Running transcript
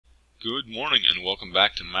Good morning and welcome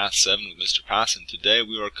back to Math 7 with Mr. Passon. Today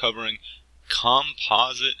we are covering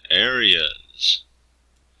composite areas.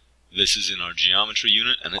 This is in our geometry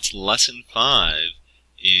unit and it's lesson 5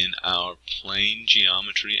 in our plane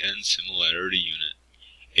geometry and similarity unit.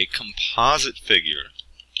 A composite figure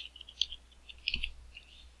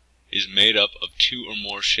is made up of two or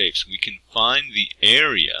more shapes. We can find the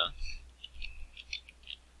area,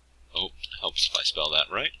 helps if I spell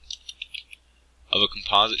that right, of a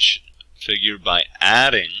composite figure by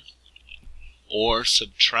adding or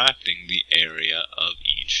subtracting the area of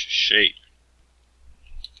each shape.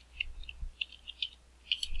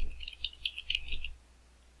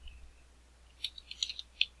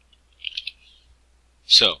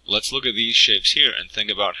 So let's look at these shapes here and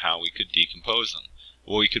think about how we could decompose them.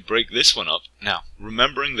 Well, we could break this one up. Now,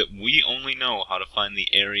 remembering that we only know how to find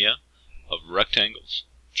the area of rectangles,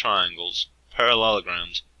 triangles,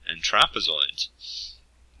 parallelograms, and trapezoids,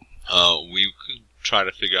 we could try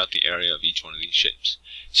to figure out the area of each one of these shapes.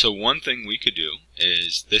 So one thing we could do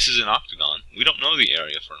is, this is an octagon. We don't know the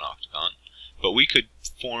area for an octagon, but we could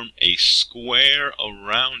form a square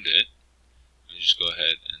around it. Let me just go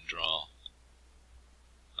ahead and draw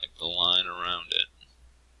like the line around it,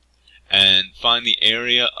 and find the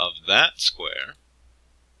area of that square,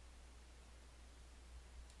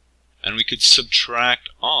 and we could subtract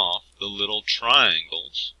off the little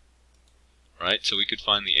triangles, right? So we could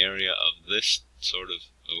find the area of this sort of,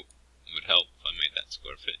 it would help if I made that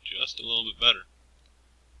square fit just a little bit better,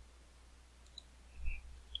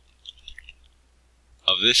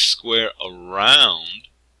 of this square around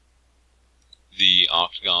the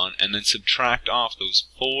octagon, and then subtract off those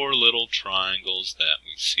four little triangles that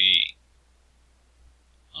we see.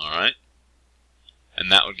 Alright?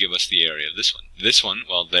 And that would give us the area of this one. This one,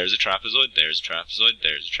 well, there's a trapezoid, there's a trapezoid,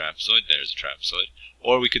 there's a trapezoid, there's a trapezoid.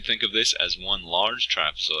 Or we could think of this as one large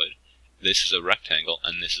trapezoid. This is a rectangle,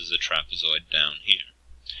 and this is a trapezoid down here.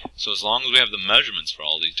 So as long as we have the measurements for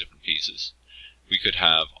all these different pieces, we could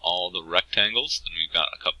have all the rectangles, and we've got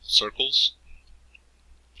a couple circles.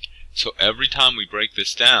 So every time we break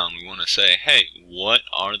this down, we want to say, hey, what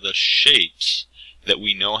are the shapes that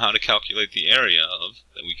we know how to calculate the area of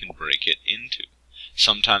that we can break it into?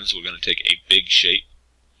 Sometimes we're going to take a big shape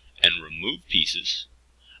and remove pieces.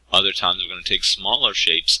 Other times we're going to take smaller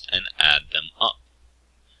shapes and add them up.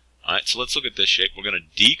 Alright, so let's look at this shape. We're going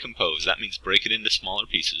to decompose. That means break it into smaller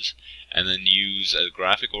pieces, and then use a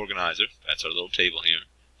graphic organizer, that's our little table here,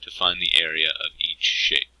 to find the area of each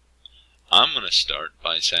shape. I'm going to start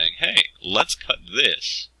by saying, hey, let's cut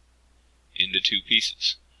this into two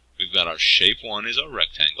pieces. We've got our shape 1 is our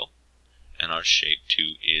rectangle, and our shape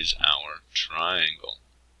 2 is our triangle.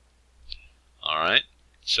 Alright,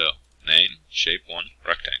 so name shape 1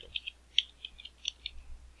 rectangle.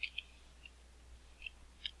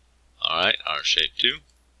 Alright, our shape 2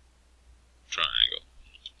 triangle.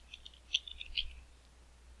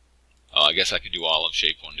 Oh, I guess I could do all of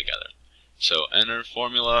shape 1 together. So enter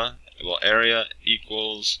formula. Well, area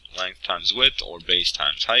equals length times width, or base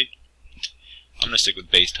times height. I'm going to stick with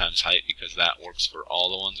base times height because that works for all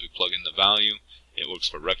the ones we plug in the value. It works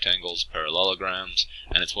for rectangles, parallelograms,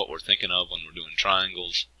 and it's what we're thinking of when we're doing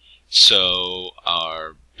triangles. So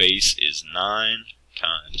our base is 9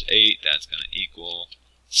 times 8. That's going to equal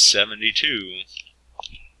 72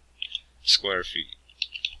 square feet.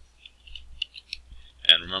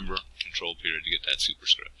 And remember, control period to get that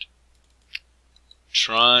superscript.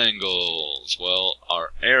 Triangles. Well,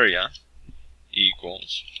 our area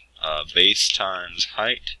equals base times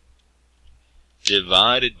height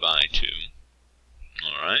divided by 2.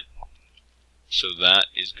 Alright? So that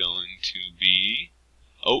is going to be,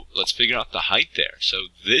 let's figure out the height there. So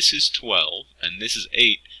this is 12 and this is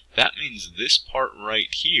 8. That means this part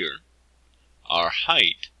right here, our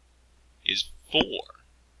height, is 4.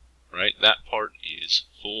 Right? That part is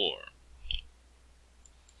 4.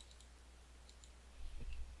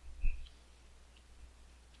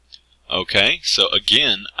 Okay, so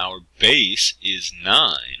again, our base is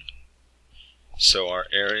 9. So our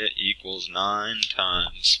area equals 9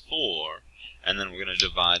 times 4, and then we're going to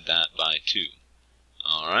divide that by 2.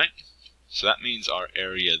 Alright, so that means our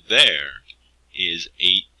area there is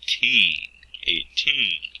 18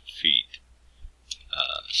 feet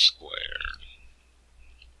squared.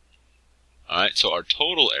 Alright, so our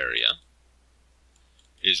total area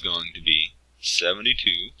is going to be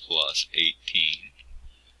 72 plus 18,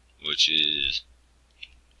 which is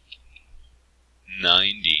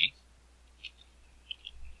 90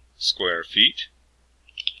 square feet,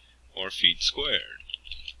 or feet squared.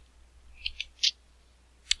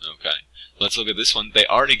 Okay, let's look at this one. They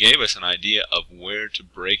already gave us an idea of where to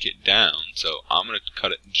break it feet down, so I'm going to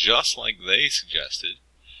cut it just like they suggested.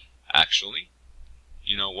 Actually,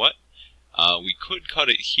 you know what? We could cut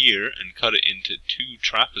it here and cut it into 2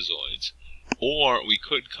 trapezoids, or we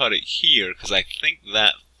could cut it here, because I think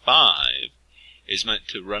that 5 is meant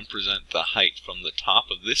to represent the height from the top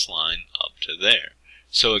of this line up to there.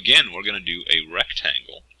 So again, we're going to do a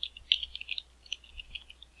rectangle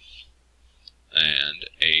and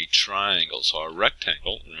a triangle. So our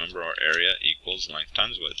rectangle, remember our area equals length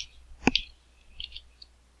times width.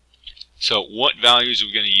 So what values are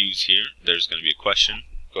we going to use here? There's going to be a question.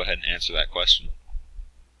 Go ahead and answer that question.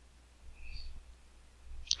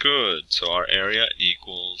 Good. So our area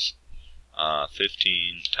equals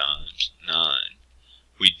 15 times 9.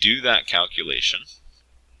 We do that calculation,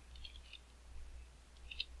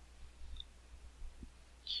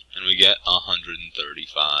 and we get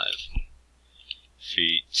 135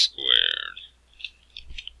 feet squared.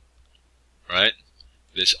 Right?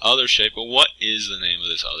 This other shape, well, what is the name of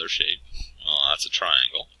this other shape? Well, that's a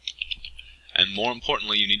triangle. And more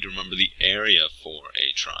importantly, you need to remember the area for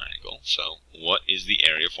a triangle. So, what is the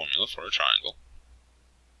area formula for a triangle?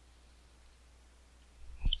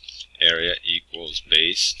 Area equals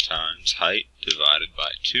base times height divided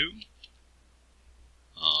by 2.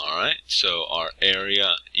 Alright, so our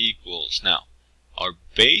area equals, now, our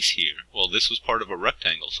base here, well, this was part of a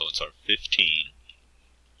rectangle, so it's our 15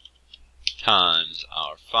 times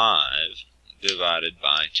our 5 divided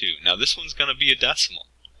by 2. Now, this one's going to be a decimal.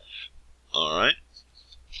 Alright?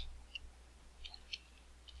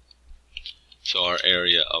 So our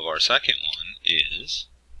area of our second one is,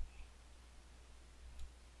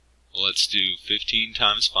 well, let's do 15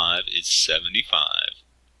 times 5 is 75.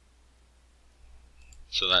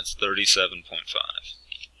 So that's 37.5.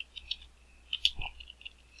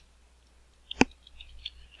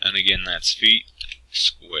 And again, that's feet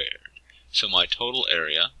squared. So my total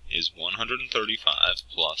area is 135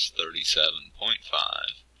 plus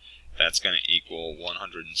 37.5. That's going to equal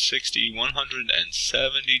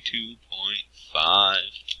 172.5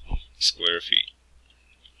 square feet.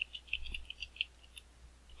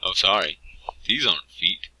 Oh, sorry. These aren't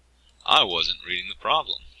feet. I wasn't reading the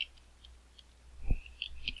problem.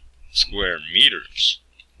 Square meters.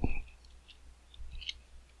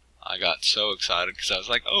 I got so excited because I was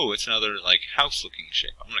like, oh, it's another like house-looking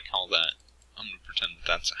shape. I'm going to call that, I'm going to pretend that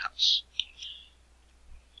that's a house.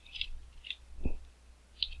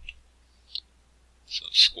 So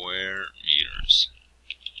square meters.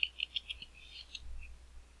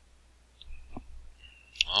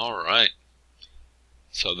 Alright.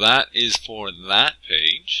 So that is for that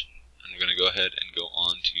page. And we're going to go ahead and go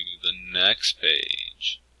on to the next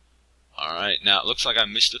page. Alright, now it looks like I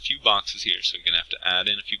missed a few boxes here, so you're going to have to add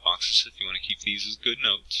in a few boxes if you want to keep these as good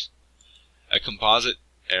notes. A composite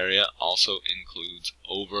area also includes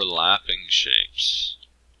overlapping shapes.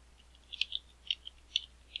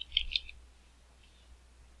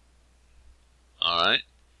 Alright,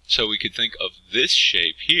 so we could think of this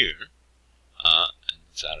shape here, and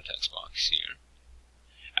let's add a text box here,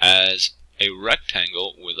 as a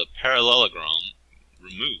rectangle with a parallelogram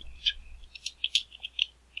removed.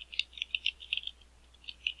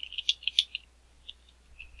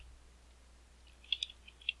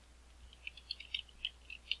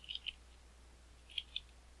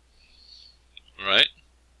 Right?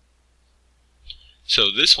 So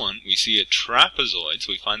this one, we see a trapezoid, so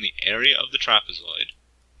we find the area of the trapezoid.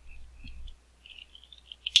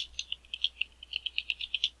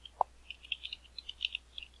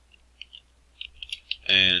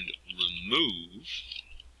 And remove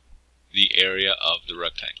the area of the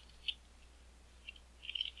rectangle.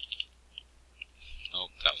 Oh,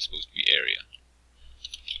 that was supposed to be area.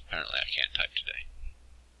 Apparently I can't type today.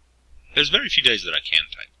 There's very few days that I can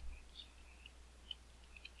type.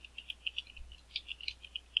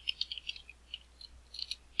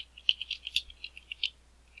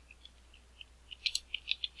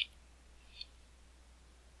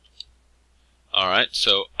 Alright,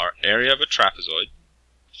 so our area of a trapezoid.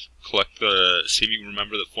 See if you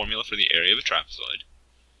remember the formula for the area of a trapezoid.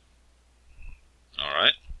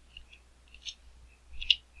 Alright.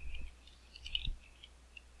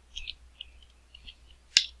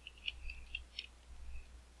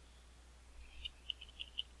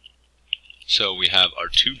 So we have our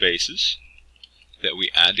two bases that we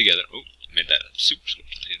add together. Oh, I made that a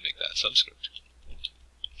superscript. I need to make that a subscript.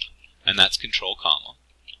 And that's control comma.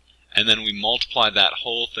 And then we multiply that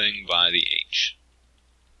whole thing by the h.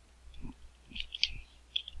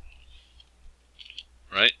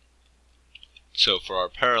 Right? So for our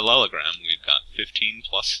parallelogram, we've got 15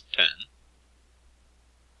 plus 10.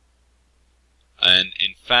 And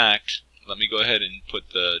in fact, let me go ahead and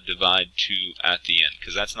put the divide 2 at the end,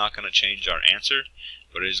 because that's not going to change our answer,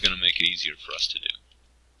 but it is going to make it easier for us to do.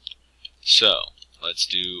 So let's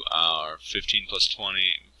do our 15 plus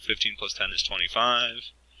 10 is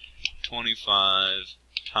 25. 25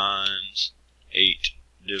 times 8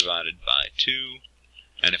 divided by 2.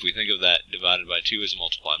 And if we think of that divided by 2 as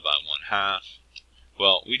multiplied by 1/2,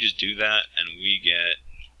 well, we just do that and we get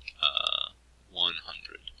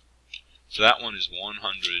 100. So that one is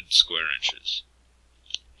 100 square inches.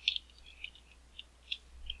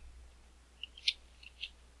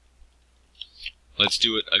 Let's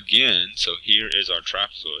do it again. So here is our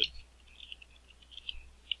trapezoid.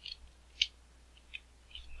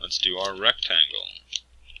 Let's do our rectangle.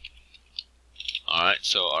 Alright,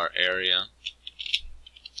 so our area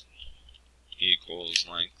equals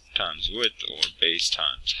length times width, or base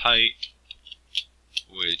times height,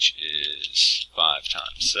 which is 5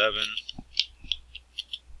 times 7,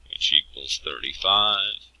 which equals 35.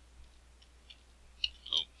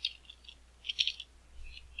 Oh.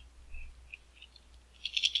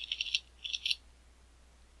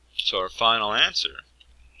 So our final answer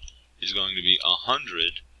is going to be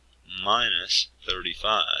 100 minus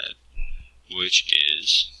 35, which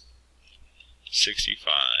is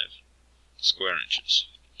 65 square inches.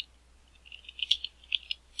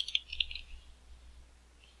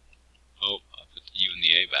 Oh, I put the U and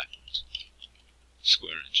the A backwards.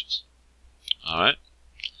 Square inches. Alright.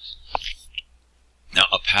 Now,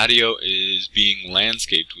 a patio is being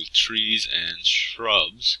landscaped with trees and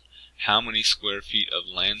shrubs. How many square feet of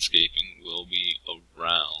landscaping will be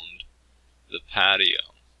around the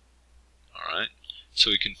patio? Alright.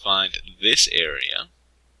 So we can find this area,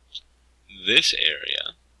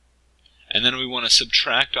 and then we want to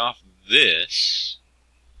subtract off this.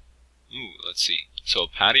 Let's see. So a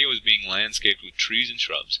patio is being landscaped with trees and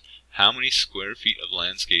shrubs. How many square feet of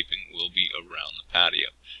landscaping will be around the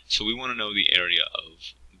patio? So we want to know the area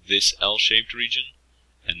of this L-shaped region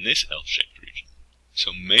and this L-shaped region.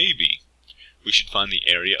 So maybe we should find the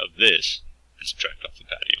area of this and subtract off the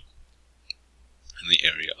patio, and the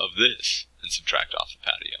area of this and subtract off the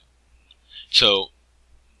patio. So,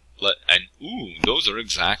 those are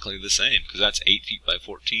exactly the same, because that's 8 feet by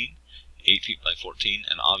 14, 8 feet by 14,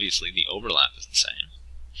 and obviously the overlap is the same.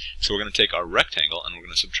 So we're going to take our rectangle and we're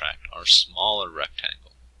going to subtract our smaller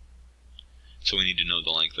rectangle. So we need to know the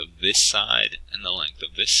length of this side and the length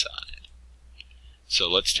of this side. So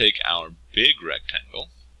let's take our big rectangle.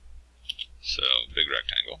 So big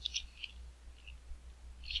rectangle.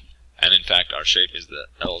 And in fact our shape is the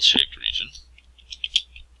L-shaped region.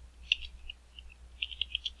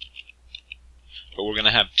 But we're going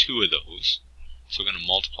to have 2 of those. So we're going to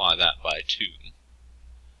multiply that by 2.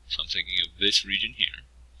 So I'm thinking of this region here.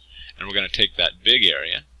 And we're going to take that big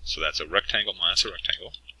area. So that's a rectangle minus a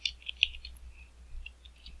rectangle.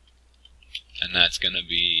 And that's going to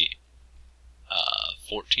be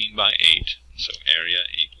 14 by 8. So area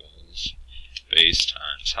equals base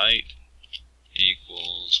times height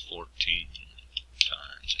equals 14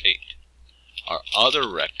 times 8. Our other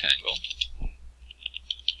rectangle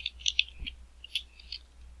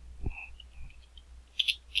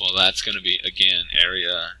well, that's going to be, again,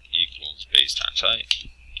 area equals base times height,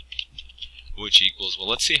 which equals, well,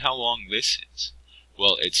 let's see how long this is.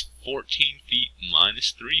 Well, it's 14 feet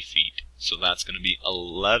minus 3 feet, so that's going to be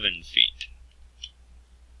 11 feet.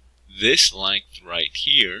 This length right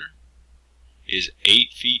here is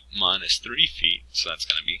 8 feet minus 3 feet, so that's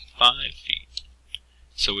going to be 5 feet.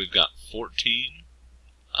 So we've got 14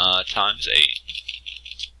 times 8,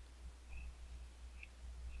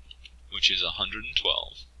 which is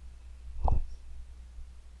 112.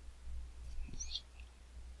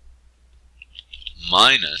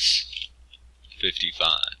 Minus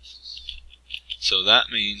 55. So that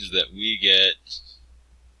means that we get,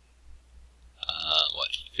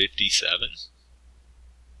 57?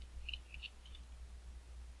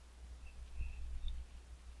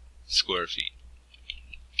 Square feet.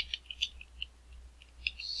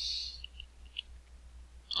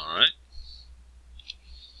 Alright.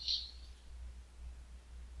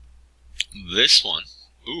 This one,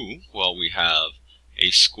 well, we have a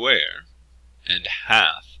square and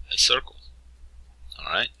half a circle.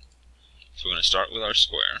 Alright? So we're going to start with our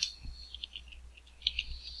square.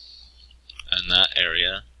 And that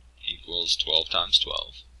area equals 12 times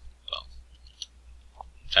 12. Well,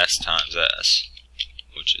 S times S,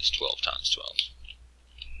 which is 12 times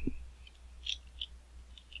 12.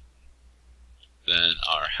 Then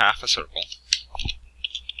our half a circle.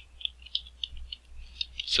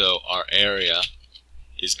 So our area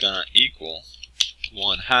is going to equal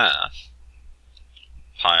 1/2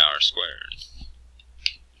 pi r squared.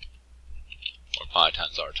 pi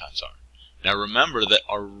times r times r. Now remember that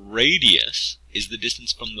our radius is the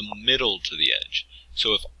distance from the middle to the edge.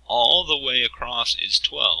 So if all the way across is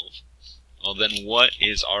 12, well then what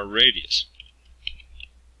is our radius?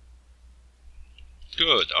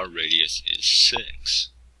 Good, our radius is 6.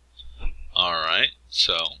 Alright,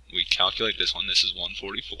 so we calculate this one. This is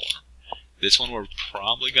 144. This one we're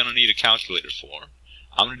probably going to need a calculator for.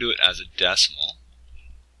 I'm going to do it as a decimal.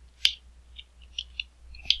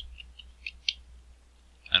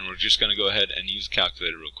 And we're just going to go ahead and use a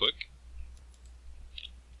calculator real quick.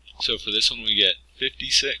 So for this one we get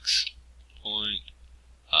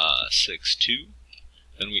 56.62.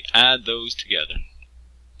 Then we add those together.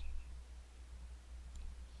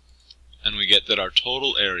 And we get that our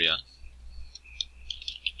total area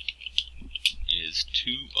is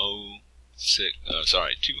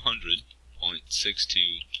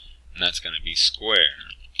 200.62, and that's going to be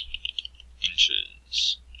square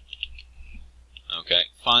inches. Okay,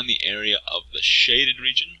 find the area of the shaded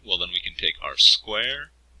region. Well, then we can take our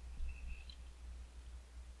square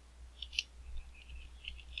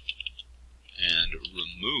and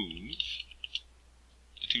remove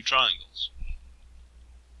the two triangles.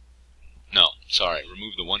 No, sorry,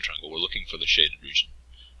 remove the one triangle. We're looking for the shaded region.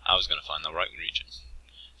 I was going to find the right region.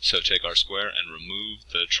 So take our square and remove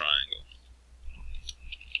the triangle.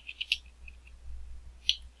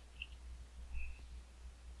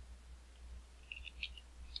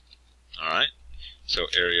 Alright, so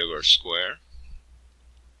area of our square,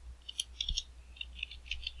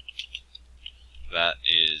 that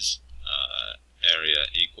is area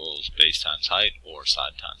equals base times height, or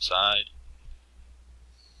side times side,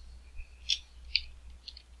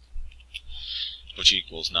 which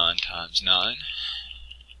equals 9 times 9.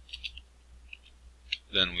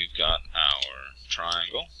 Then we've got our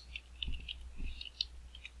triangle,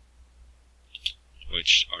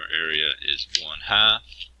 which our area is 1/2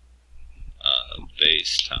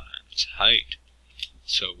 base times height,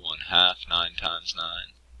 so 1/2, 9 times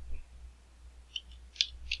 9.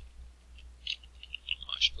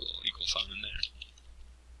 I should put a little equal sign in there.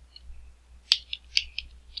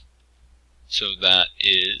 So that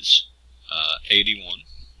is 81,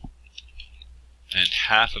 and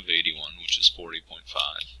half of 81, which is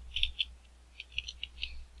 40.5.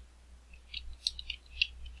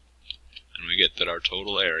 And we get that our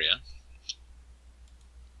total area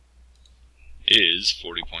is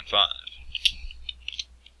 40.5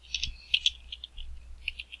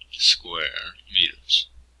 square meters.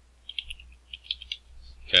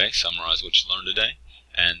 Okay, summarize what you learned today,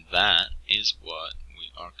 and that is what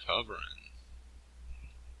we are covering.